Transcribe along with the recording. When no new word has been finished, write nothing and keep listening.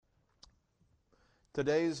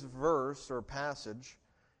Today's verse or passage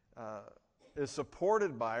is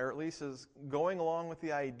supported by, or at least is going along with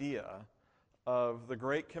the idea of the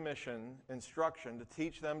Great Commission instruction to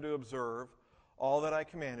teach them to observe all that I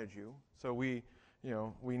commanded you. So we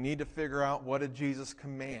need to figure out, what did Jesus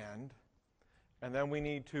command? And then we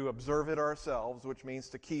need to observe it ourselves, which means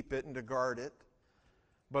to keep it and to guard it,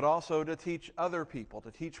 but also to teach other people,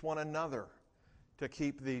 to teach one another to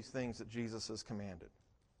keep these things that Jesus has commanded.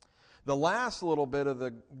 The last little bit of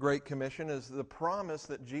the Great Commission is the promise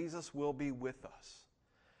that Jesus will be with us.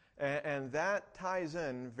 And that ties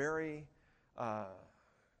in very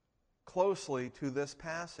closely to this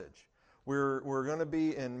passage. We're going to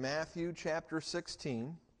be in Matthew chapter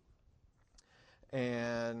 16,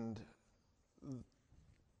 and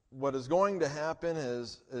what is going to happen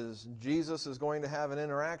is Jesus is going to have an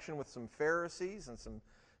interaction with some Pharisees and some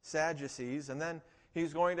Sadducees, and then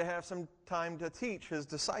he's going to have some time to teach his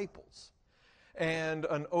disciples. And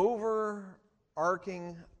an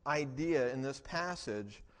overarching idea in this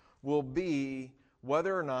passage will be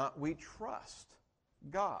whether or not we trust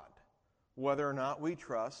God, whether or not we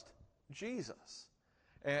trust Jesus,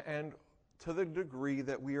 and to the degree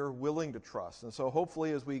that we are willing to trust. And so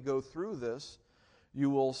hopefully as we go through this, you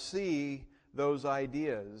will see those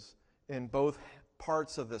ideas in both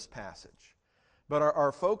parts of this passage. But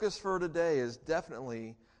our focus for today is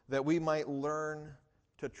definitely that we might learn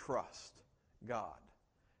to trust God,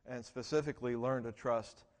 and specifically learn to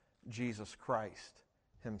trust Jesus Christ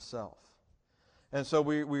himself. And so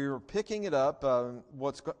we were picking it up.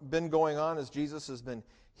 What's been going on is Jesus has been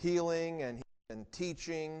healing and he's been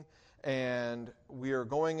teaching, and we are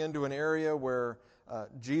going into an area where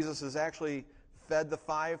Jesus has actually fed the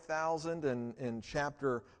 5,000 in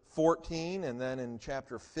chapter 14, and then in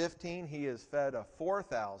chapter 15 he has fed a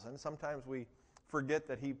 4,000. Sometimes we forget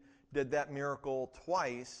that he did that miracle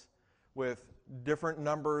twice with different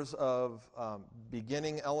numbers of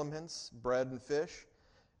beginning elements, bread and fish,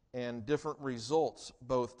 and different results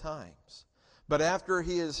both times. But after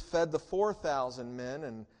he has fed the 4,000 men,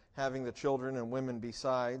 and having the children and women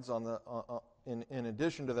besides in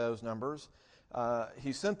addition to those numbers,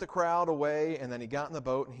 he sent the crowd away, and then he got in the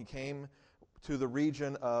boat and he came to the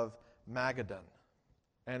region of Magadan.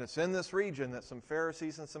 And it's in this region that some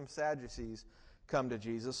Pharisees and some Sadducees come to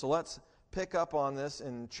Jesus. So let's pick up on this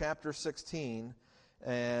in chapter 16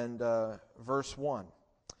 and verse 1.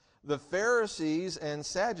 The Pharisees and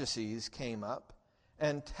Sadducees came up,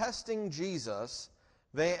 and testing Jesus,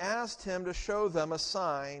 they asked him to show them a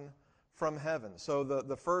sign from heaven. So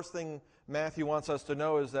the first thing Matthew wants us to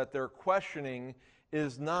know is that their questioning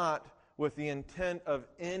is not with the intent of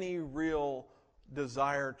any real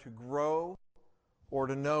desire to grow or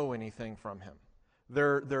to know anything from him.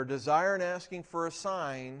 Their desire in asking for a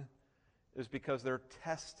sign is because they're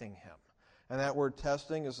testing him. And that word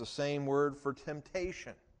testing is the same word for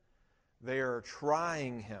temptation. They are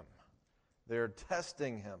trying him. They're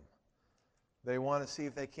testing him. They want to see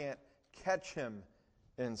if they can't catch him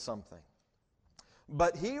in something.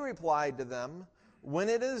 But he replied to them, "When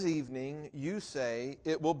it is evening, you say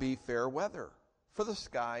it will be fair weather, for the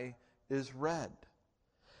sky is red.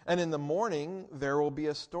 And in the morning there will be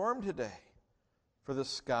a storm today, for the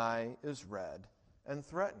sky is red and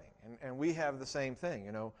threatening." And we have the same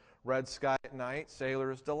thing, red sky at night,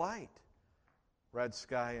 sailor's delight. Red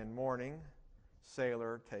sky in morning,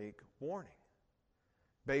 sailor take warning.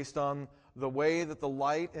 Based on the way that the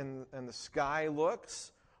light and the sky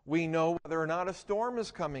looks, we know whether or not a storm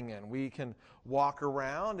is coming in. We can walk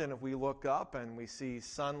around, and if we look up and we see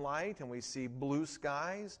sunlight and we see blue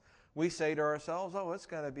skies, we say to ourselves, oh, it's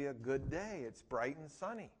going to be a good day. It's bright and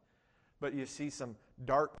sunny. But you see some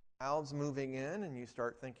dark clouds moving in, and you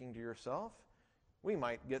start thinking to yourself, we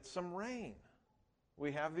might get some rain.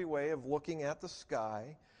 We have the way of looking at the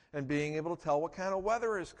sky and being able to tell what kind of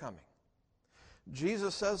weather is coming.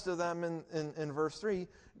 Jesus says to them in verse 3,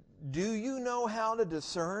 "Do you know how to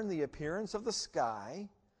discern the appearance of the sky,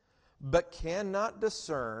 but cannot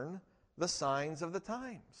discern the signs of the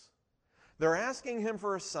times?" They're asking him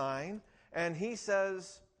for a sign, and he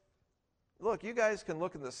says, look, you guys can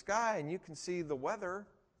look at the sky and you can see the weather.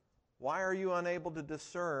 Why are you unable to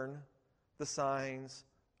discern the signs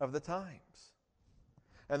of the times?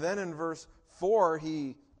 And then in verse 4,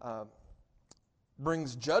 he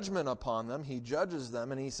brings judgment upon them. He judges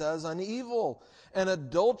them, and he says, "An evil and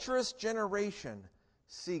adulterous generation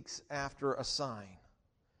seeks after a sign.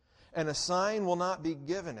 And a sign will not be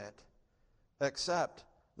given it except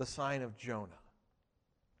the sign of Jonah."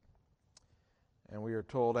 And we are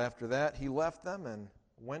told after that, he left them and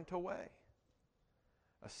went away.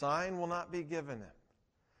 A sign will not be given him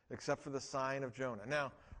except for the sign of Jonah.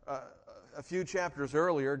 Now, a few chapters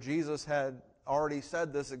earlier, Jesus had already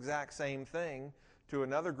said this exact same thing to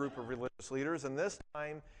another group of religious leaders, and this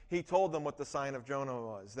time he told them what the sign of Jonah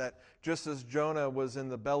was, that just as Jonah was in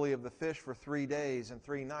the belly of the fish for 3 days and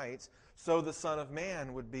 3 nights, so the Son of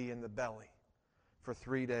Man would be in the belly for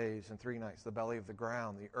 3 days and 3 nights, the belly of the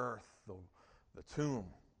ground, the earth, the tomb.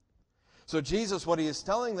 So Jesus, what he is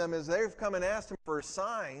telling them is they've come and asked him for a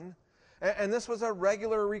sign, and this was a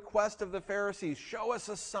regular request of the Pharisees. Show us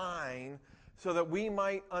a sign so that we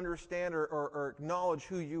might understand or acknowledge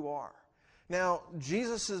who you are. Now,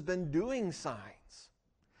 Jesus has been doing signs.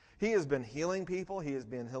 He has been healing people. He has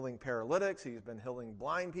been healing paralytics. He has been healing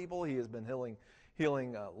blind people. He has been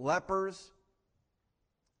healing lepers.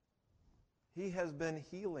 He has been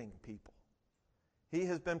healing people. He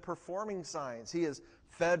has been performing signs. He has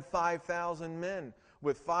fed 5,000 men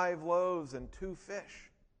with 5 loaves and 2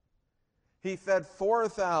 fish. He fed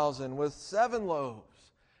 4,000 with 7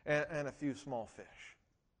 loaves and a few small fish.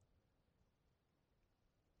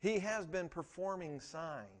 He has been performing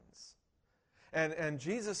signs. And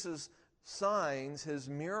Jesus' signs, his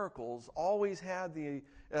miracles, always had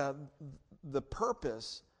the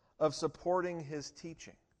purpose of supporting his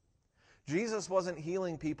teaching. Jesus wasn't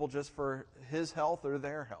healing people just for his health or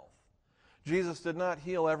their health. Jesus did not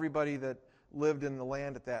heal everybody that lived in the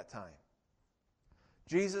land at that time.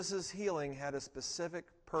 Jesus' healing had a specific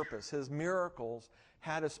purpose. His miracles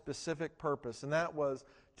had a specific purpose, and that was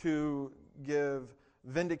to give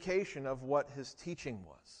vindication of what his teaching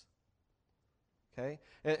was. Okay?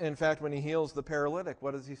 In fact, when he heals the paralytic,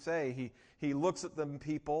 what does he say? He looks at the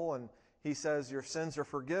people and he says, your sins are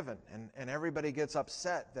forgiven. And everybody gets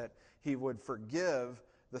upset that he would forgive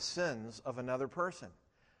the sins of another person.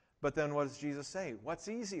 But then what does Jesus say? What's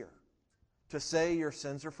easier? To say your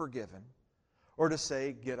sins are forgiven or to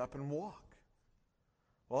say get up and walk?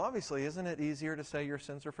 Well, obviously, isn't it easier to say your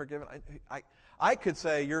sins are forgiven? I could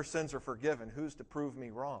say your sins are forgiven. Who's to prove me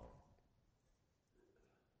wrong?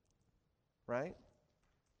 Right?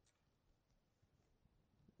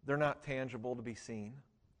 They're not tangible to be seen.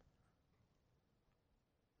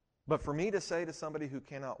 But for me to say to somebody who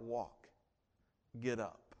cannot walk, get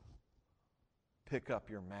up, pick up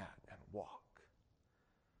your mat and walk,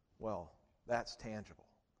 well, that's tangible.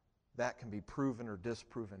 That can be proven or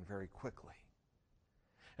disproven very quickly.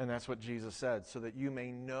 And that's what Jesus said, so that you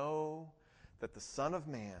may know that the Son of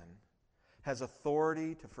Man has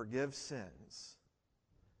authority to forgive sins.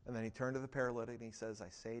 And then he turned to the paralytic and he says, I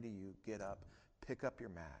say to you, get up, pick up your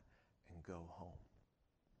mat, and go home.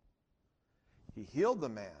 He healed the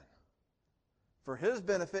man for his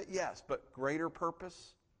benefit, yes, but greater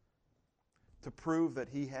purpose, to prove that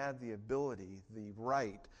he had the ability, the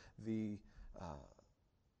right, the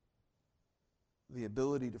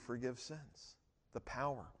ability to forgive sins, the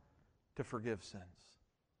power to forgive sins,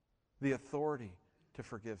 the authority to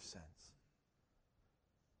forgive sins.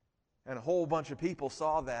 And a whole bunch of people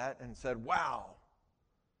saw that and said, wow.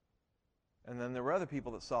 And then there were other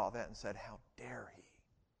people that saw that and said, how dare he?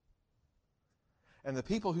 And the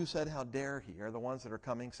people who said, how dare he, are the ones that are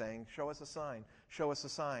coming saying, show us a sign, show us a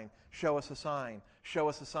sign, show us a sign, show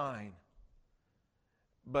us a sign.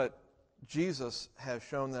 But Jesus has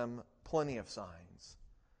shown them plenty of signs.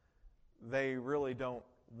 They really don't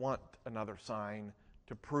want another sign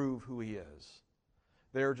to prove who he is.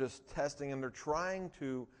 They're just testing and they're trying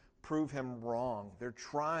to prove him wrong. They're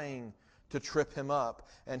trying to trip him up,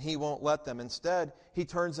 and he won't let them. Instead, he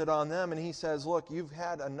turns it on them and he says, look, you've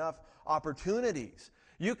had enough opportunities.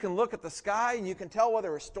 You can look at the sky and you can tell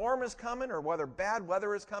whether a storm is coming or whether bad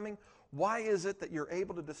weather is coming. Why is it that you're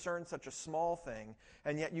able to discern such a small thing,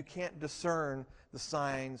 and yet you can't discern the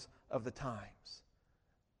signs of the times?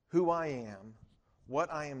 Who I am,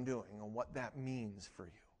 what I am doing, and what that means for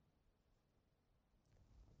you.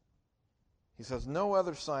 He says, no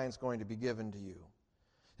other sign is going to be given to you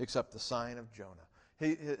except the sign of Jonah.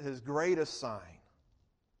 His greatest sign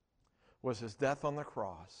was his death on the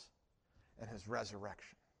cross and his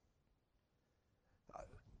resurrection.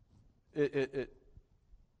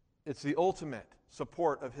 It's the ultimate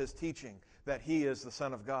support of his teaching that he is the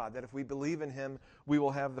Son of God, that if we believe in him, we will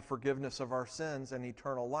have the forgiveness of our sins and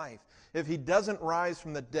eternal life. If he doesn't rise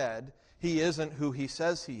from the dead, he isn't who he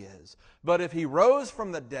says he is. But if he rose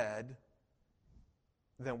from the dead,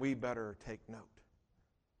 then we better take note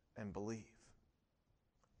and believe.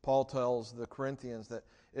 Paul tells the Corinthians that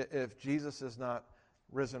if Jesus is not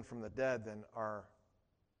risen from the dead, then our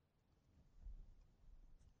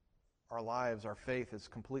lives, our faith is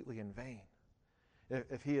completely in vain.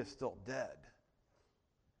 If he is still dead,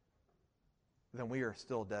 then we are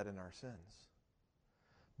still dead in our sins.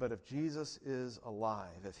 But if Jesus is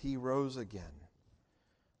alive, if he rose again,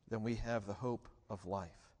 then we have the hope of life.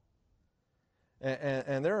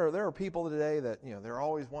 And there are people today that, they're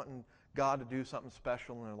always wanting God to do something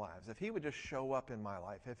special in their lives. If He would just show up in my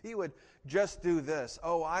life, if He would just do this,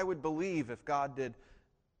 I would believe if God did,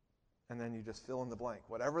 and then you just fill in the blank.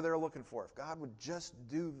 Whatever they're looking for, if God would just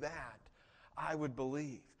do that, I would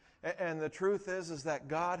believe. And the truth is that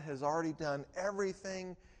God has already done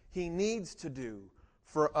everything He needs to do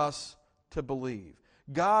for us to believe.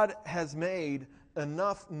 God has made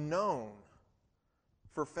enough known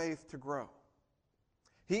for faith to grow.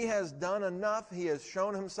 He has done enough, He has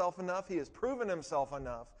shown Himself enough, He has proven Himself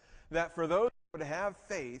enough that for those who would have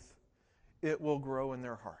faith, it will grow in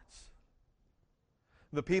their hearts.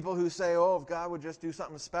 The people who say, if God would just do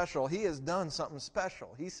something special, He has done something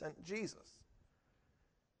special. He sent Jesus.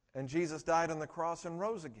 And Jesus died on the cross and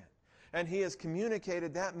rose again. And He has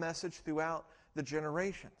communicated that message throughout the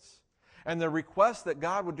generations. And the request that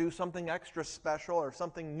God would do something extra special or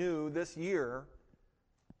something new this year,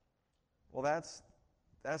 that's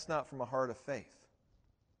not from a heart of faith.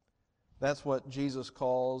 That's what Jesus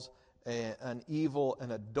calls an evil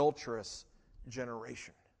and adulterous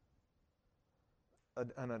generation.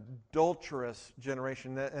 An adulterous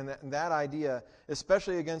generation. And that idea,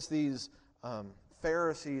 especially against these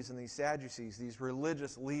Pharisees and these Sadducees, these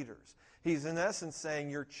religious leaders, he's in essence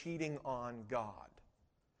saying you're cheating on God.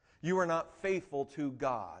 You are not faithful to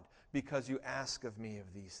God because you ask of me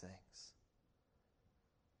of these things.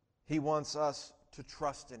 He wants us to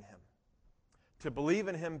trust in Him, to believe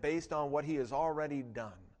in Him based on what He has already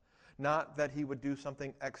done, not that He would do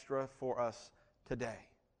something extra for us today,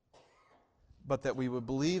 but that we would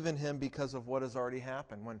believe in Him because of what has already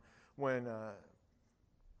happened. When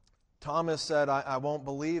Thomas said, I won't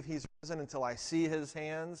believe He's risen until I see His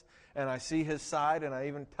hands and I see His side and I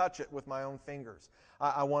even touch it with my own fingers.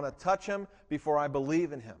 I want to touch Him before I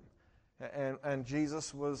believe in Him. And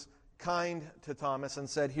Jesus was kind to Thomas and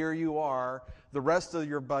said, here you are. The rest of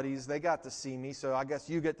your buddies, they got to see me, so I guess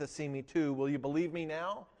you get to see me too. Will you believe me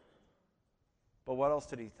now? But what else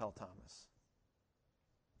did He tell Thomas?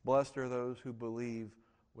 Blessed are those who believe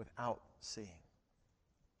without seeing.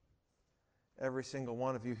 Every single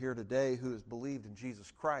one of you here today who has believed in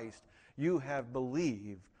Jesus Christ, you have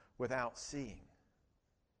believed without seeing.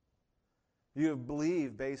 You have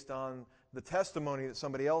believed based on the testimony that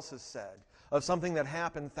somebody else has said of something that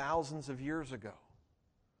happened thousands of years ago.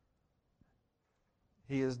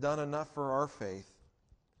 He has done enough for our faith.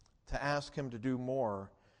 To ask Him to do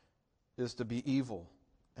more is to be evil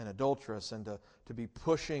and adulterous and to be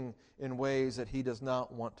pushing in ways that He does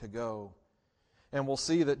not want to go. And we'll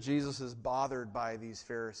see that Jesus is bothered by these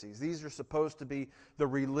Pharisees. These are supposed to be the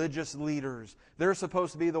religious leaders. They're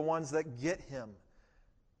supposed to be the ones that get Him.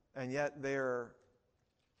 And yet they are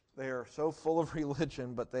so full of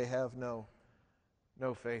religion, but they have no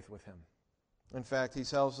faith with Him. In fact, He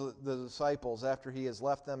tells the disciples after He has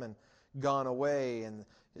left them and gone away, and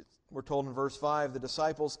we're told in verse 5, the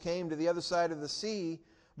disciples came to the other side of the sea,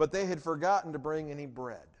 but they had forgotten to bring any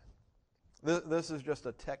bread. This is just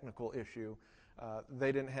a technical issue.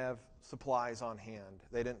 They didn't have supplies on hand.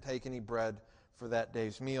 They didn't take any bread for that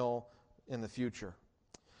day's meal in the future.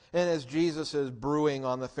 And as Jesus is brewing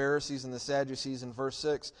on the Pharisees and the Sadducees in verse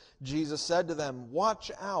 6, Jesus said to them,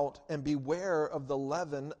 watch out and beware of the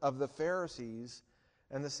leaven of the Pharisees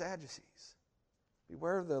and the Sadducees.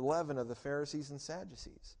 Beware of the leaven of the Pharisees and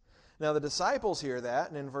Sadducees. Now the disciples hear that,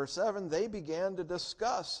 and in verse 7, they began to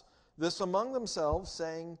discuss this among themselves,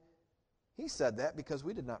 saying, He said that because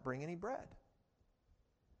we did not bring any bread.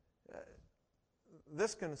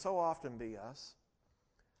 This can so often be us.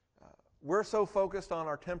 We're so focused on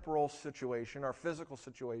our temporal situation, our physical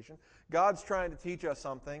situation. God's trying to teach us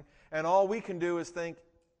something, and all we can do is think,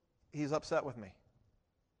 He's upset with me.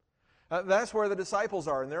 That's where the disciples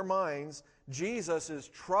are in their minds. Jesus is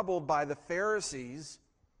troubled by the Pharisees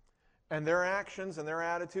and their actions and their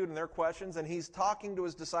attitude and their questions, and He's talking to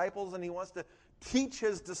His disciples, and He wants to teach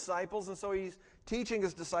His disciples, and so He's teaching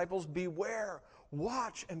His disciples, beware,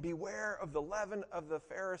 watch and beware of the leaven of the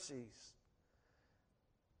Pharisees.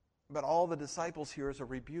 But all the disciples hear is a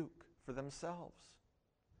rebuke for themselves.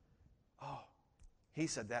 Oh, He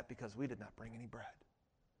said that because we did not bring any bread.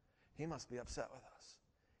 He must be upset with us.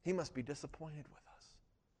 He must be disappointed with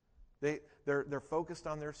us. They're focused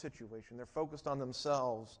on their situation. They're focused on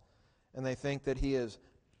themselves, and they think that He is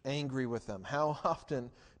angry with them. How often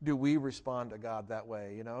do we respond to God that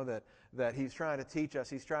way? You know, that He's trying to teach us,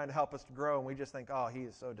 He's trying to help us to grow, and we just think, oh, He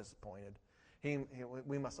is so disappointed.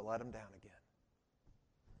 We must have let Him down again.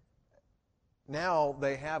 Now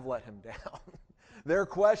they have let Him down. Their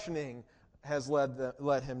questioning has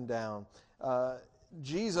let Him down.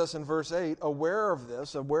 Jesus in verse 8, aware of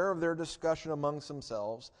this, aware of their discussion amongst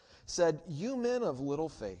themselves, said, "You men of little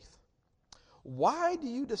faith, why do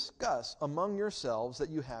you discuss among yourselves that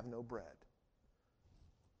you have no bread?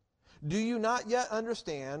 Do you not yet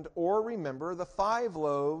understand or remember the 5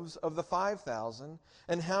 loaves of the 5,000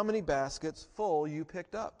 and how many baskets full you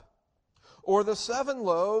picked up? Or the 7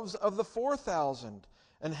 loaves of the 4,000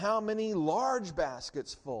 and how many large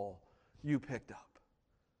baskets full you picked up?"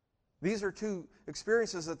 These are 2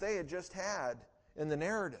 experiences that they had just had in the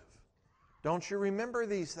narrative. Don't you remember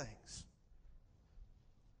these things?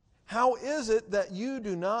 How is it that you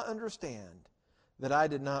do not understand that I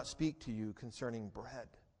did not speak to you concerning bread?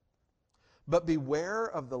 But beware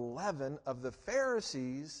of the leaven of the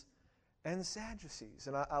Pharisees and Sadducees.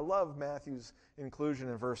 And I love Matthew's inclusion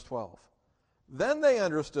in verse 12. Then they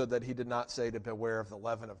understood that he did not say to beware of the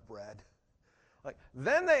leaven of bread.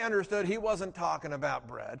 Then they understood he wasn't talking about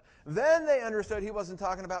bread. Then they understood he wasn't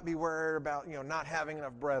talking about beware about not having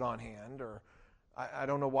enough bread on hand. Or I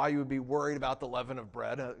don't know why you would be worried about the leaven of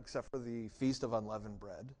bread, except for the Feast of Unleavened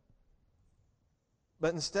Bread.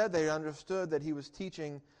 But instead they understood that he was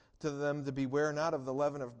teaching to them to beware not of the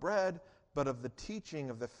leaven of bread, but of the teaching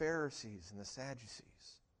of the Pharisees and the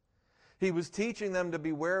Sadducees. He was teaching them to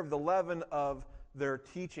beware of the leaven of their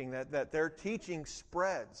teaching, that their teaching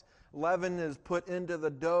spreads. Leaven is put into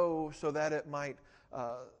the dough so that it might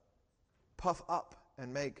puff up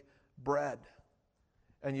and make bread.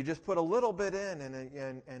 And you just put a little bit in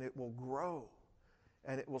and it will grow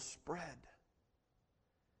and it will spread.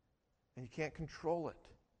 And you can't control it.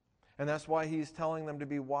 And that's why he's telling them to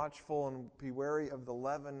be watchful and be wary of the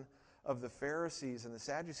leaven of the Pharisees and the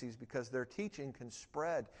Sadducees, because their teaching can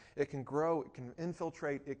spread, it can grow, it can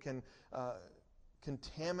infiltrate, it can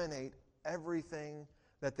contaminate everything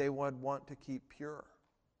that they would want to keep pure.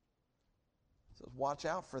 So watch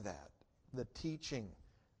out for that, the teaching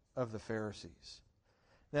of the Pharisees.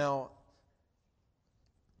 Now,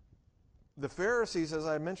 the Pharisees, as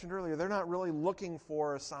I mentioned earlier, they're not really looking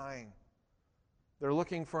for a sign. They're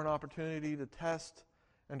looking for an opportunity to test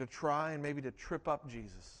and to try and maybe to trip up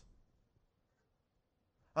Jesus.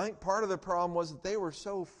 I think part of the problem was that they were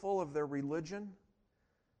so full of their religion.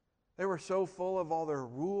 They were so full of all their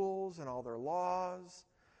rules and all their laws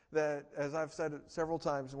that, as I've said several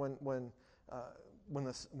times, when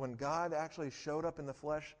God actually showed up in the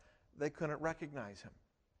flesh, they couldn't recognize him.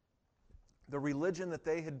 The religion that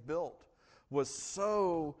they had built was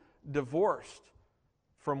so divorced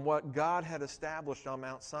from what God had established on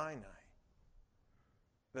Mount Sinai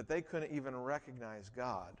that they couldn't even recognize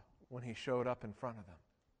God when he showed up in front of them,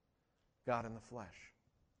 God in the flesh.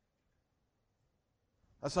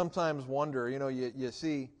 I sometimes wonder, you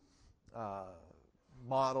see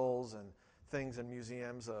models and things in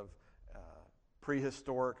museums of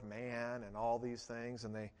prehistoric man and all these things,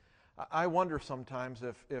 and I wonder sometimes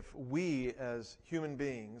if we as human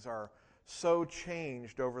beings are so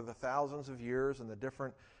changed over the thousands of years and the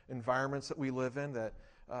different environments that we live in that,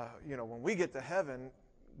 when we get to heaven,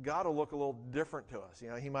 God will look a little different to us.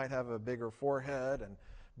 He might have a bigger forehead and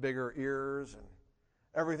bigger ears, and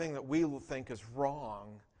everything that we think is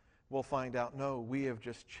wrong, we'll find out, no, we have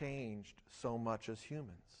just changed so much as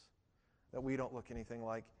humans that we don't look anything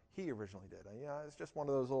like he originally did. It's just one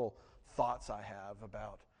of those little thoughts I have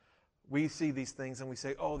about, we see these things and we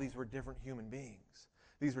say, oh, these were different human beings.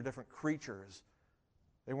 These were different creatures.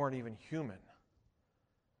 They weren't even human.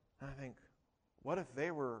 And I think, what if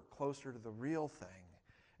they were closer to the real thing?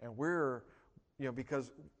 And we're,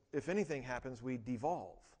 because if anything happens, we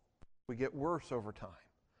devolve. We get worse over time.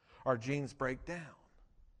 Our genes break down.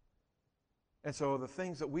 And so the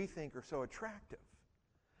things that we think are so attractive,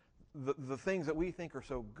 the things that we think are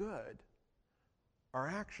so good, are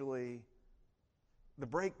actually the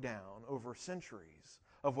breakdown over centuries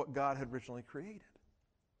of what God had originally created.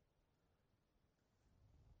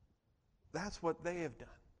 That's what they have done.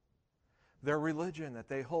 Their religion that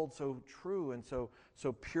they hold so true and so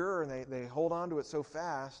pure, and they hold on to it so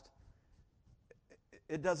fast,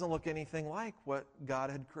 it doesn't look anything like what God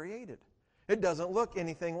had created. It doesn't look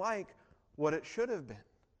anything like what it should have been.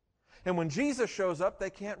 And when Jesus shows up, they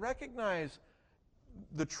can't recognize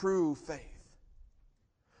the true faith.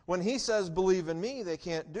 When he says, believe in me, they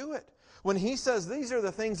can't do it. When he says these are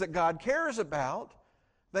the things that God cares about,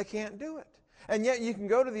 they can't do it. And yet you can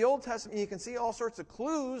go to the Old Testament and you can see all sorts of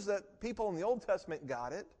clues that people in the Old Testament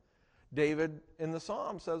got it. David in the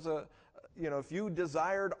Psalm says, if you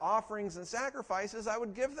desired offerings and sacrifices, I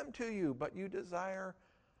would give them to you, but you desire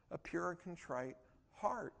a pure and contrite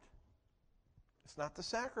heart. It's not the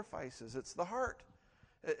sacrifices, it's the heart.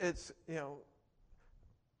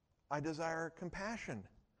 I desire compassion,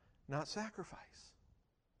 not sacrifice.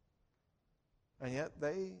 And yet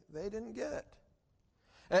they didn't get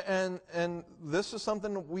it. And this is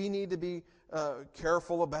something we need to be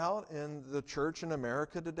careful about in the church in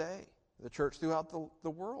America today, the church throughout the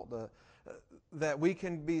world, that we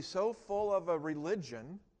can be so full of a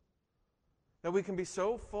religion, that we can be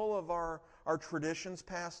so full of our traditions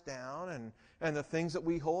passed down and the things that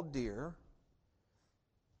we hold dear,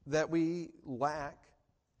 that we lack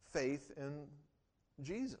faith in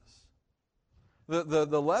Jesus.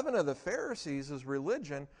 The leaven of the Pharisees is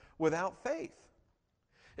religion without faith.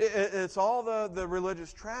 It's all the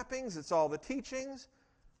religious trappings, it's all the teachings,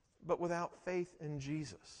 but without faith in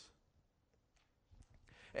Jesus.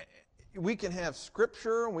 We can have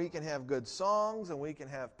scripture, and we can have good songs, and we can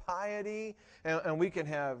have piety, and we can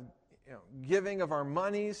have giving of our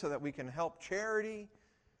money so that we can help charity.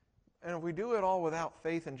 And if we do it all without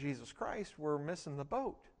faith in Jesus Christ, we're missing the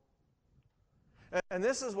boat. And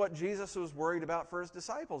this is what Jesus was worried about for his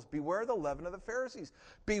disciples. Beware the leaven of the Pharisees.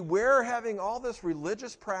 Beware having all this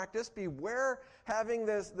religious practice. Beware having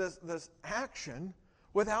this action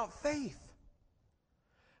without faith.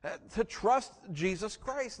 To trust Jesus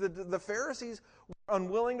Christ. The Pharisees were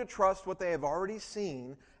unwilling to trust what they have already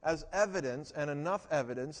seen as evidence, and enough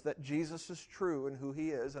evidence that Jesus is true and who he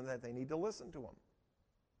is, and that they need to listen to him.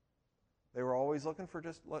 They were always looking for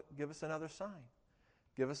give us another sign.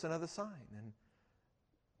 Give us another sign. And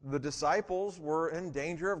the disciples were in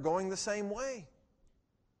danger of going the same way.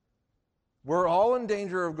 We're all in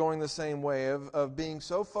danger of going the same way, of being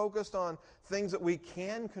so focused on things that we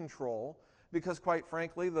can control, because quite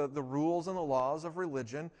frankly, the rules and the laws of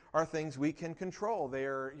religion are things we can control. They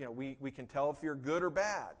are, we can tell if you're good or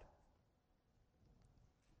bad.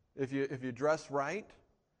 If you dress right,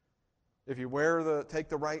 if you take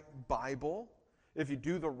the right Bible, if you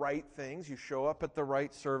do the right things, you show up at the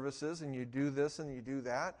right services, and you do this and you do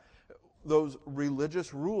that, those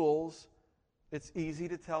religious rules, it's easy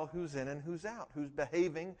to tell who's in and who's out, who's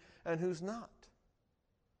behaving and who's not.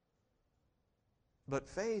 But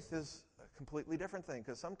faith is a completely different thing,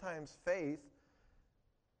 because sometimes faith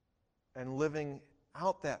and living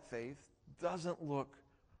out that faith doesn't look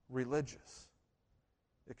religious.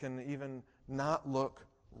 It can even not look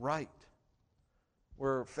right.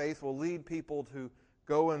 Where faith will lead people to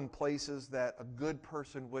go in places that a good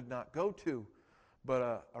person would not go to,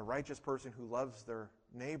 but a righteous person who loves their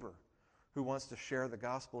neighbor, who wants to share the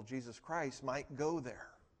gospel of Jesus Christ, might go there.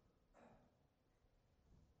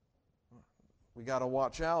 We got to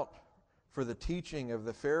watch out for the teaching of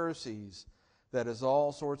the Pharisees that is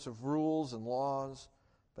all sorts of rules and laws,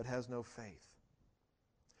 but has no faith.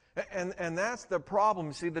 And that's the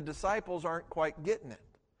problem. See, the disciples aren't quite getting it.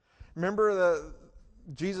 Remember,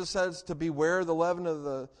 Jesus says to beware the leaven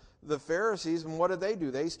of the Pharisees, and what did they do?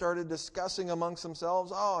 They started discussing amongst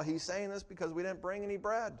themselves, he's saying this because we didn't bring any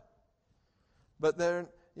bread. But then,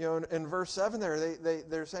 in verse 7 there,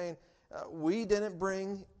 they're saying, we didn't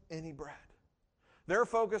bring any bread. They're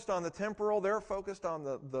focused on the temporal, they're focused on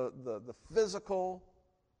the physical.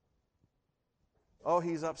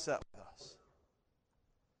 He's upset with us.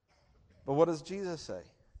 But what does Jesus say?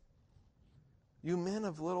 You men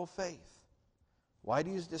of little faith. Why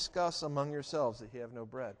do you discuss among yourselves that you have no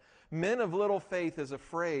bread? Men of little faith is a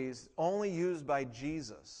phrase only used by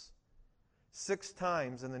Jesus 6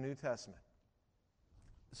 times in the New Testament.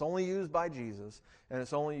 It's only used by Jesus, and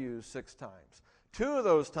it's only used 6 times. 2 of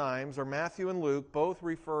those times are Matthew and Luke, both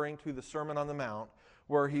referring to the Sermon on the Mount,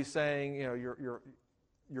 where he's saying,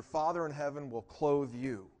 your Father in heaven will clothe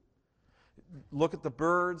you. Look at the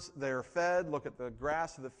birds, they're fed. Look at the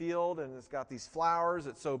grass of the field, and it's got these flowers.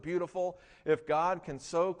 It's so beautiful. If God can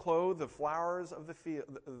so clothe the flowers of the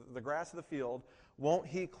field, the grass of the field, won't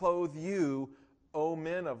he clothe you, O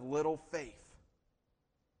men of little faith?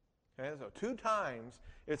 Okay, so 2 times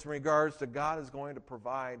it's in regards to God is going to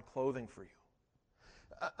provide clothing for you.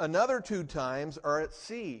 Another 2 times are at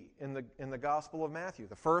sea in the Gospel of Matthew.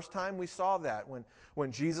 The first time we saw that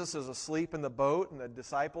when Jesus is asleep in the boat and the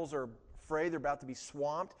disciples are afraid they're about to be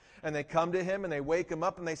swamped, and they come to him and they wake him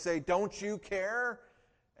up and they say, don't you care?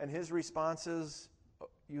 And his response is,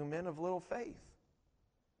 you men of little faith.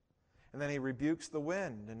 And then he rebukes the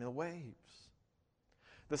wind and the waves.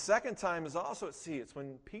 The second time is also at sea. It's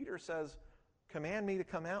when Peter says, command me to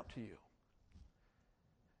come out to you.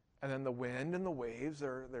 And then the wind and the waves,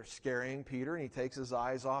 they're scaring Peter, and he takes his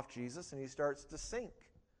eyes off Jesus and he starts to sink.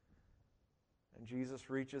 And Jesus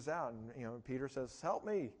reaches out, and Peter says, help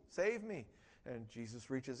me, save me. And Jesus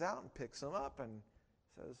reaches out and picks him up and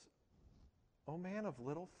says, O man of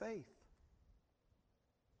little faith.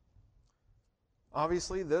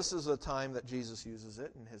 Obviously, this is a time that Jesus uses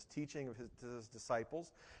it in his teaching of his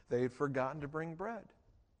disciples. They had forgotten to bring bread.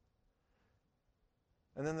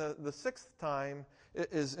 And then the sixth time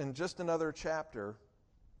is in just another chapter,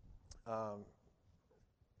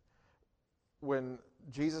 when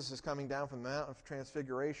Jesus is coming down from the Mount of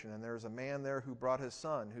Transfiguration, and there's a man there who brought his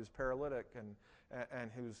son, who's paralytic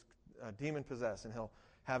and who's demon-possessed, and he'll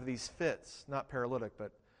have these fits, not paralytic,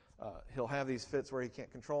 but he'll have these fits where he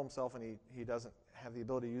can't control himself, and he doesn't have the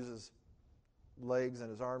ability to use his legs and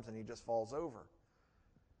his arms, and he just falls over.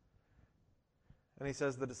 And he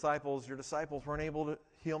says, your disciples weren't able to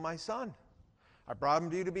heal my son. I brought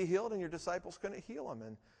him to you to be healed, and your disciples couldn't heal him.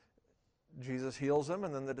 And Jesus heals him,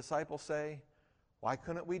 and then the disciples say, why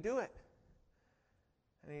couldn't we do it?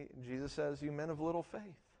 And Jesus says, you men of little faith.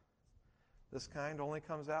 This kind only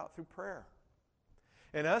comes out through prayer.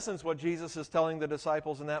 In essence, what Jesus is telling the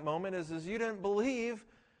disciples in that moment is you didn't believe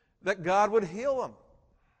that God would heal him.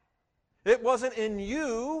 It wasn't in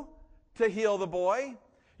you to heal the boy.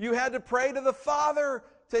 You had to pray to the Father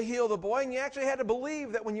to heal the boy, and you actually had to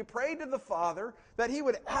believe that when you prayed to the Father, that He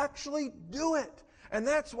would actually do it. And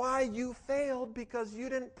that's why you failed, because you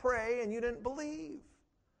didn't pray and you didn't believe.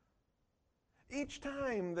 Each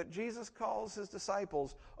time that Jesus calls His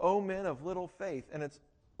disciples, "O men of little faith," and it's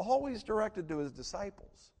always directed to His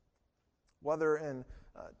disciples, whether in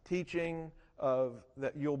teaching of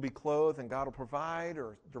that you'll be clothed and God will provide,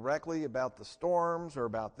 or directly about the storms, or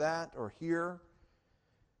about that, or here.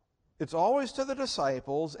 It's always to the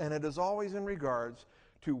disciples, and it is always in regards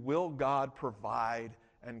to, will God provide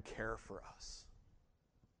and care for us?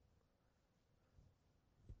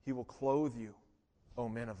 He will clothe you, O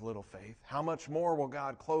men of little faith. How much more will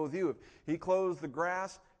God clothe you? If He clothes the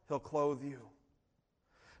grass, He'll clothe you.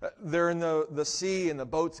 They're in the sea, and the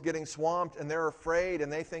boat's getting swamped, and they're afraid,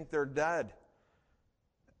 and they think they're dead.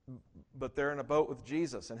 But they're in a boat with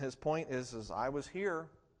Jesus, and His point is I was here.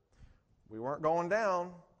 We weren't going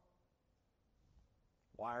down.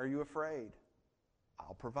 Why are you afraid?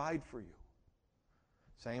 I'll provide for you.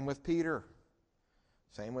 Same with Peter.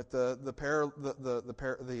 Same with the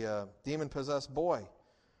demon-possessed boy.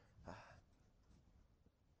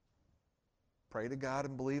 Pray to God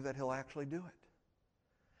and believe that He'll actually do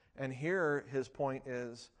it. And here His point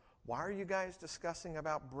is, why are you guys discussing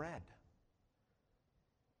about bread?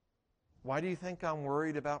 Why do you think I'm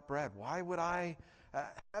worried about bread? Why would I,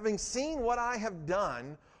 having seen what I have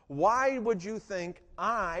done, why would you think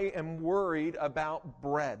I am worried about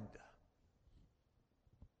bread?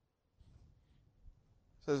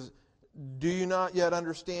 It says, do you not yet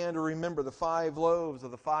understand or remember the 5 loaves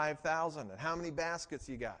of the 5,000 and how many baskets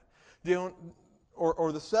you got?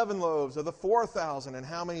 Or the 7 loaves of the 4,000 and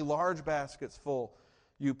how many large baskets full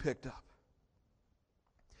you picked up?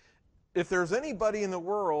 If there's anybody in the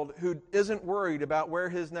world who isn't worried about where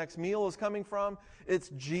his next meal is coming from, it's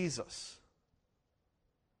Jesus.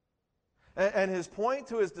 And His point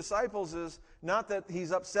to His disciples is not that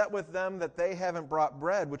He's upset with them that they haven't brought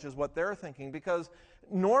bread, which is what they're thinking, because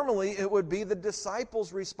normally it would be the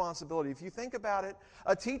disciples' responsibility. If you think about it,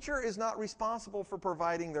 a teacher is not responsible for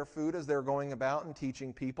providing their food as they're going about and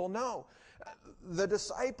teaching people. No, the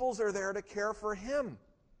disciples are there to care for Him.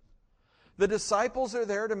 The disciples are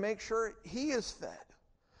there to make sure He is fed.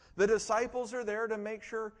 The disciples are there to make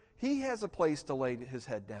sure He has a place to lay His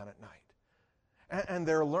head down at night. And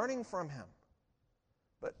they're learning from Him.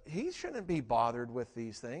 But He shouldn't be bothered with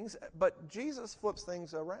these things. But Jesus flips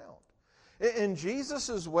things around. In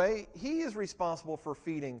Jesus' way, He is responsible for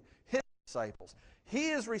feeding His disciples. He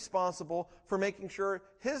is responsible for making sure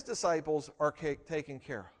His disciples are taken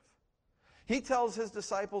care of. He tells His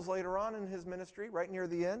disciples later on in His ministry, right near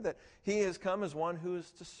the end, that He has come as one who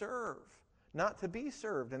is to serve, not to be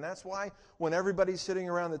served. And that's why when everybody's sitting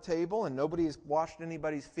around the table and nobody's washed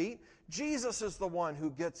anybody's feet, Jesus is the one who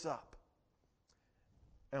gets up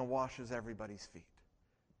and washes everybody's feet.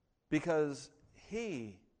 Because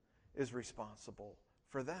He is responsible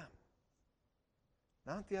for them,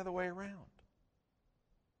 not the other way around.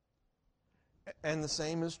 And the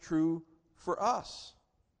same is true for us.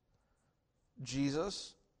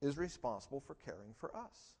 Jesus is responsible for caring for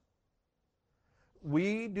us.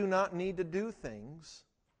 We do not need to do things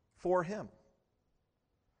for Him.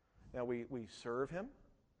 Now, we serve Him,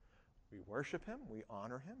 we worship Him, we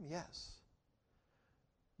honor Him, yes.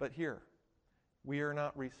 But here, we are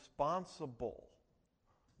not responsible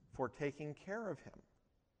for taking care of Him.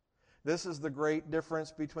 This is the great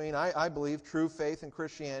difference between, I believe, true faith in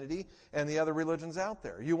Christianity and the other religions out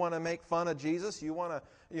there. You want to make fun of Jesus, you want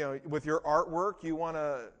to, with your artwork, you want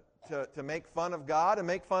to make fun of God and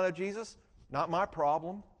make fun of Jesus. Not my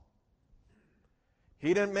problem.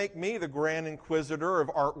 He didn't make me the grand inquisitor of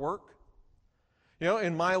artwork.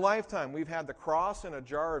 In my lifetime, we've had the cross in a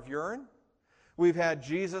jar of urine. We've had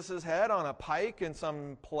Jesus' head on a pike in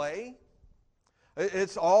some play.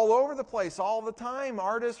 It's all over the place all the time.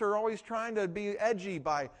 Artists are always trying to be edgy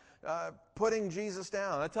by putting Jesus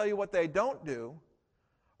down. I tell you what they don't do.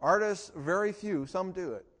 Artists, very few, some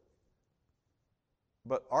do it.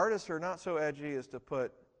 But artists are not so edgy as to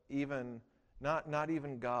put even, not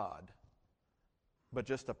even God, but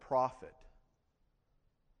just a prophet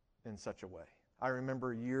in such a way. I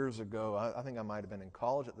remember years ago, I think I might have been in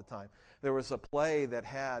college at the time, there was a play that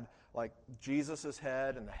had like Jesus'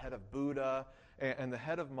 head and the head of Buddha and the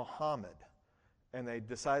head of Muhammad. And they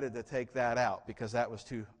decided to take that out because that was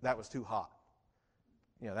too hot.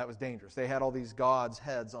 That was dangerous. They had all these gods'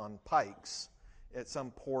 heads on pikes at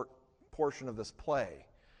some portion of this play.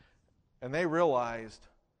 And they realized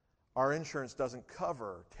our insurance doesn't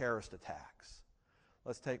cover terrorist attacks.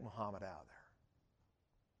 Let's take Muhammad out of there.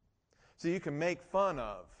 So you can make fun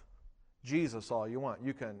of Jesus all you want.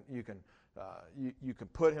 You can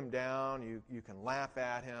put him down. You can laugh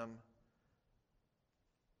at him.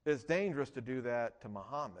 It's dangerous to do that to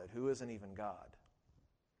Muhammad, who isn't even God.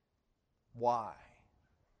 Why?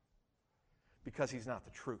 Because he's not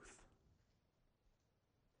the truth.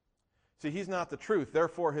 See, he's not the truth.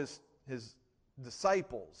 Therefore, his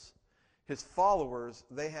disciples, his followers,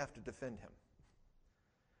 they have to defend him.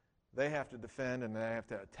 They have to defend and they have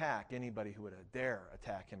to attack anybody who would dare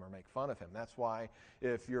attack him or make fun of him. That's why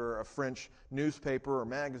if you're a French newspaper or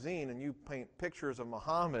magazine and you paint pictures of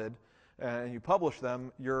Muhammad and you publish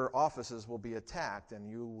them, your offices will be attacked and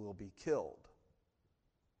you will be killed.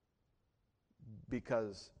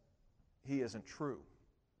 Because he isn't true.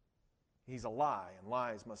 He's a lie, and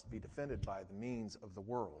lies must be defended by the means of the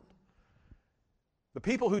world. The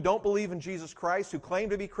people who don't believe in Jesus Christ, who claim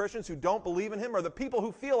to be Christians, who don't believe in him, are the people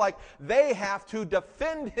who feel like they have to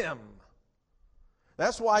defend him.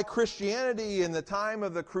 That's why Christianity in the time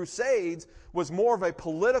of the Crusades was more of a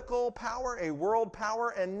political power, a world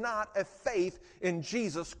power, and not a faith in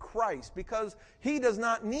Jesus Christ. Because he does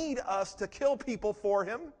not need us to kill people for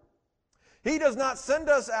him. He does not send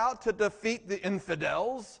us out to defeat the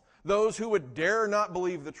infidels, those who would dare not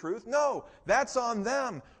believe the truth. No, that's on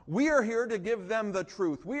them. We are here to give them the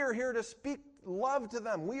truth. We are here to speak love to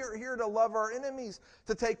them. We are here to love our enemies,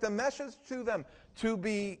 to take the message to them, to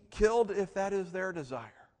be killed if that is their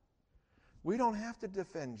desire. We don't have to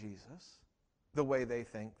defend Jesus the way they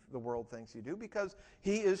think, the world thinks you do, because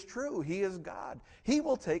he is true. He is God. He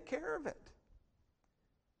will take care of it.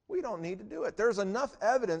 We don't need to do it. There's enough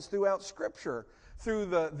evidence throughout Scripture, through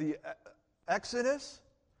the Exodus,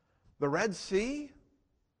 the Red Sea,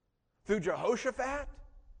 through Jehoshaphat.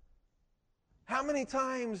 How many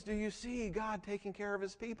times do you see God taking care of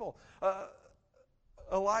his people?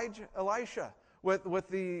 Elisha with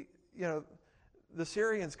the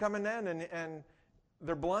Syrians coming in and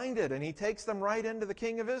they're blinded, and he takes them right into the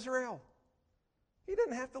king of Israel. He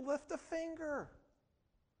didn't have to lift a finger.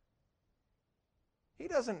 He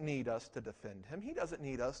doesn't need us to defend him. He doesn't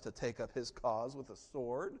need us to take up his cause with a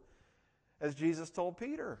sword. As Jesus told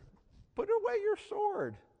Peter, put away your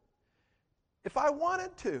sword. If I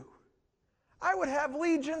wanted to, I would have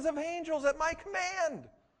legions of angels at my command.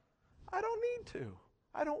 I don't need to.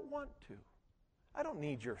 I don't want to. I don't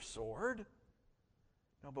need your sword.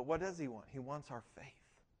 No, but what does he want? He wants our faith.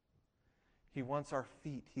 He wants our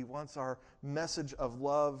feet. He wants our message of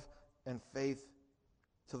love and faith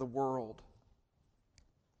to the world.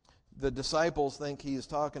 The disciples think he is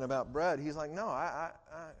talking about bread. He's like, no, I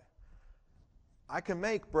can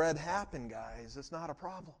make bread happen, guys. It's not a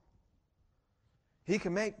problem. He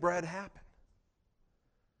can make bread happen.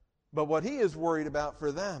 But what he is worried about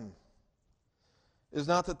for them is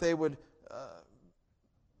not that they would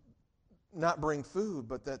not bring food,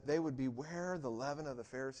 but that they would beware the leaven of the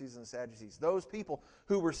Pharisees and Sadducees. Those people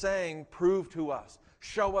who were saying, prove to us,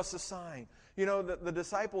 show us a sign. You know, the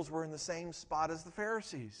disciples were in the same spot as the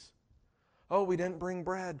Pharisees. Oh, we didn't bring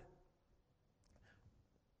bread.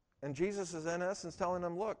 And Jesus is in essence telling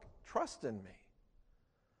them, look, trust in me.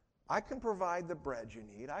 I can provide the bread you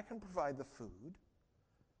need. I can provide the food.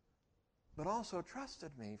 But also trust in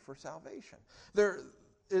me for salvation.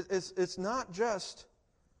 It's not just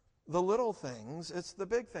the little things, it's the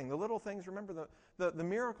big thing. The little things, remember, the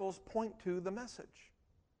miracles point to the message.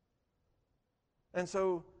 And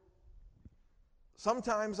so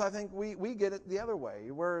sometimes I think we get it the other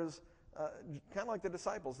way, whereas kind of like the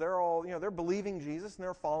disciples, they're all, they're believing Jesus and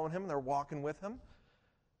they're following him and they're walking with him.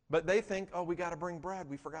 But they think, oh, we got to bring bread.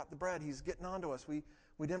 We forgot the bread. He's getting on to us. We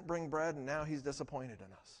didn't bring bread and now he's disappointed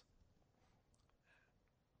in us.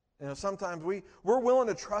 Sometimes we're willing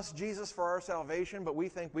to trust Jesus for our salvation, but we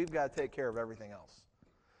think we've got to take care of everything else.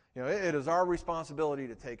 It is our responsibility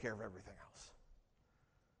to take care of everything else.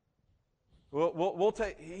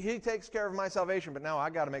 He takes care of my salvation, but now I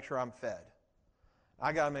got to make sure I'm fed.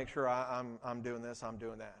 I got to make sure I'm doing this, I'm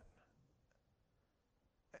doing that.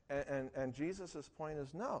 And Jesus' point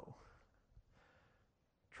is no.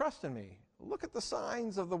 Trust in me. Look at the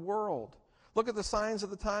signs of the world. Look at the signs of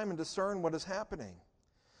the time and discern what is happening.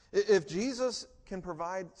 If Jesus can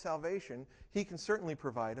provide salvation, he can certainly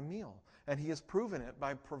provide a meal. And he has proven it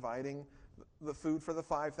by providing the food for the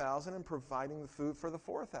 5,000 and providing the food for the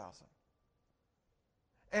 4,000.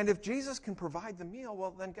 And if Jesus can provide the meal,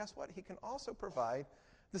 well, then guess what? He can also provide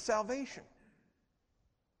the salvation.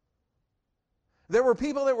 There were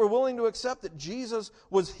people that were willing to accept that Jesus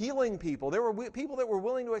was healing people. There were people that were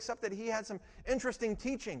willing to accept that he had some interesting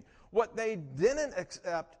teaching. What they didn't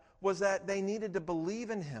accept was that they needed to believe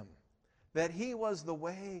in him, that he was the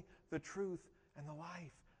way, the truth, and the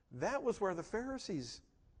life. That was where the Pharisees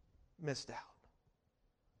missed out.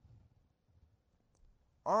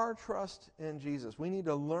 Our trust in Jesus, we need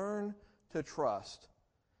to learn to trust,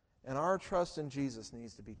 and our trust in Jesus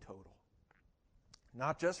needs to be total.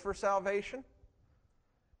 Not just for salvation,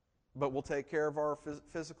 but we'll take care of our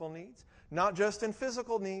physical needs. Not just in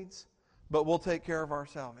physical needs, but we'll take care of our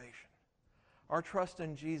salvation. Our trust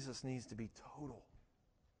in Jesus needs to be total.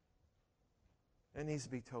 It needs to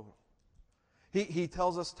be total. He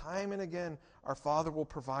tells us time and again, our Father will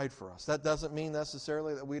provide for us. That doesn't mean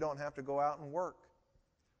necessarily that we don't have to go out and work.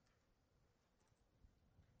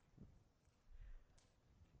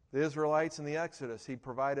 The Israelites in the Exodus, he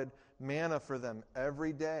provided manna for them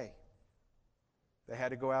every day. They had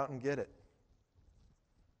to go out and get it.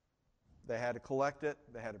 They had to collect it.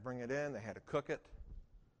 They had to bring it in. They had to cook it.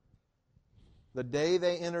 The day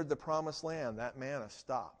they entered the promised land, that manna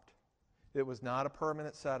stopped. It was not a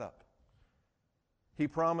permanent setup. He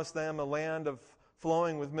promised them a land of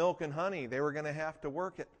flowing with milk and honey. They were going to have to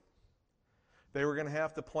work it. They were going to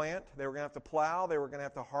have to plant. They were going to have to plow. They were going to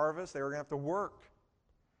have to harvest. They were going to have to work.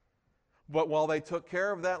 But while they took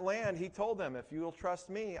care of that land, he told them, if you will trust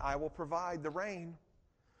me, I will provide the rain.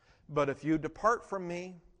 But if you depart from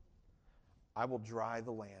me, I will dry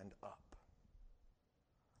the land up.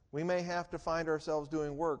 We may have to find ourselves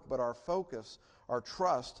doing work, but our focus, our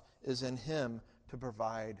trust is in him to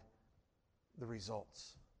provide the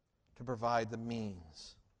results, to provide the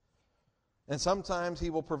means. And sometimes he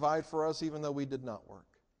will provide for us even though we did not work.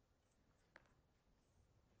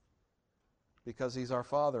 Because he's our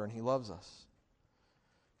Father and he loves us.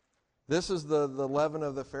 This is the leaven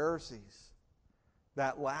of the Pharisees.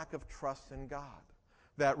 That lack of trust in God.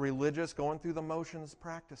 That religious, going through the motions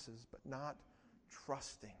practices, but not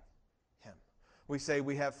trusting him. We say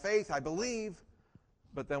we have faith, I believe,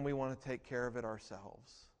 but then we want to take care of it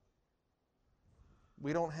ourselves.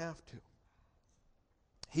 We don't have to.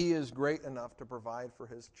 He is great enough to provide for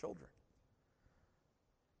his children.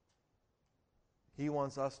 He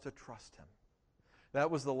wants us to trust him. That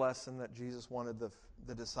was the lesson that Jesus wanted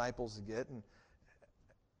the disciples to get,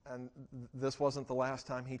 and this wasn't the last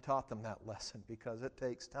time he taught them that lesson, because it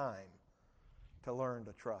takes time to learn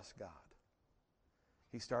to trust God.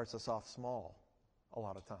 He starts us off small a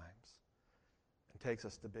lot of times and takes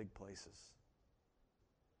us to big places.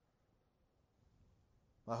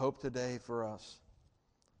 My hope today for us,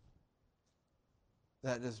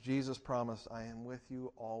 that as Jesus promised, I am with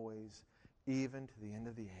you always, even to the end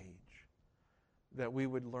of the age, that we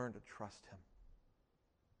would learn to trust him.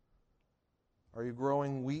 Are you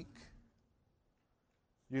growing weak?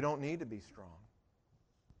 You don't need to be strong.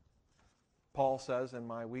 Paul says, in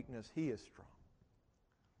my weakness, he is strong.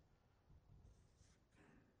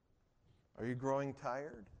 Are you growing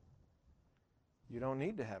tired? You don't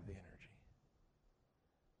need to have the energy.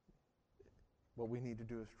 What we need to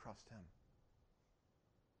do is trust him.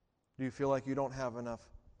 Do you feel like you don't have enough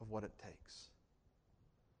of what it takes?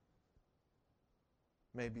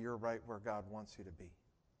 Maybe you're right where God wants you to be.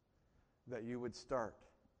 That you would start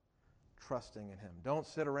trusting in him. Don't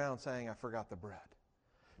sit around saying, I forgot the bread.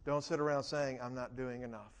 Don't sit around saying, I'm not doing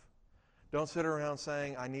enough. Don't sit around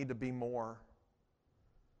saying, I need to be more.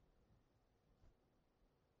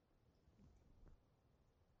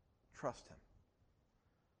 Trust him.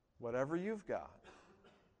 Whatever you've got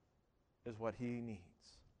is what he needs.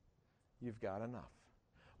 You've got enough.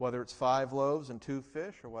 Whether it's 5 loaves and 2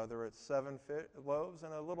 fish, or whether it's 7 loaves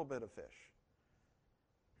and a little bit of fish,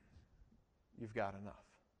 you've got enough.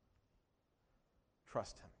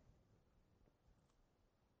 Trust him.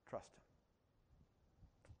 Trust him.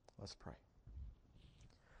 Let's pray.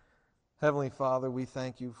 Heavenly Father, we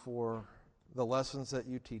thank you for the lessons that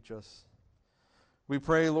you teach us. We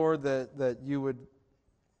pray, Lord, that you would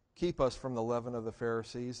keep us from the leaven of the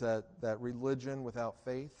Pharisees, that religion without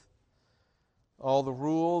faith. all the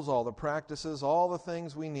rules, all the practices, all the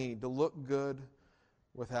things we need to look good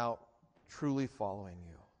without truly following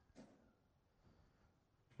you.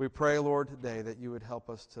 We pray, Lord, today that you would help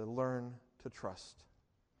us to learn to trust,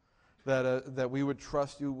 that we would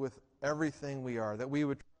trust you with everything we are, that we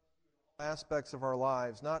would trust you in all aspects of our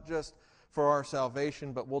lives, not just for our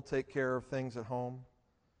salvation, but we'll take care of things at home.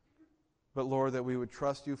 But Lord, that we would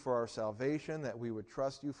trust you for our salvation, that we would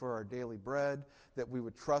trust you for our daily bread, that we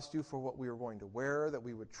would trust you for what we are going to wear, that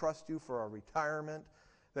we would trust you for our retirement,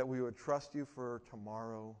 that we would trust you for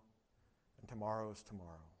tomorrow and tomorrow's tomorrow.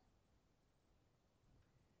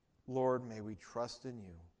 Lord, may we trust in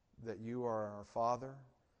you, that you are our Father,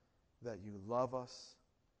 that you love us,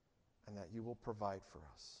 and that you will provide for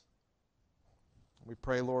us. We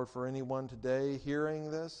pray, Lord, for anyone today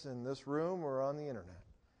hearing this in this room or on the internet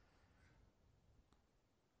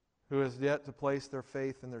who has yet to place their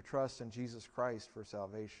faith and their trust in Jesus Christ for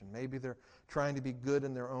salvation. Maybe they're trying to be good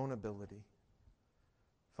in their own ability.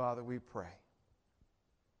 Father, we pray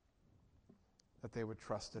that they would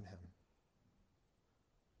trust in him,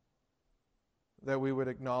 that we would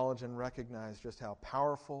acknowledge and recognize just how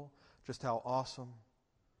powerful, just how awesome,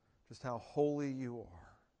 just how holy you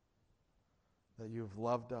are, that you have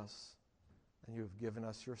loved us and you have given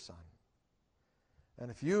us your Son. And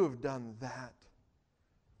if you have done that,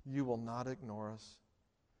 you will not ignore us.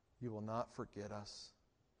 You will not forget us.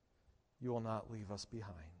 You will not leave us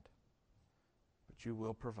behind. But you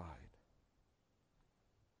will provide.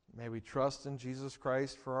 May we trust in Jesus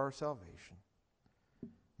Christ for our salvation.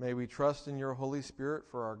 May we trust in your Holy Spirit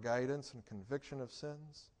for our guidance and conviction of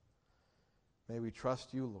sins. May we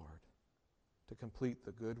trust you, Lord, to complete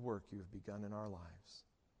the good work you have begun in our lives.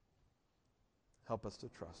 Help us to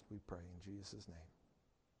trust, we pray, in Jesus' name.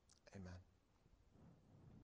 Amen.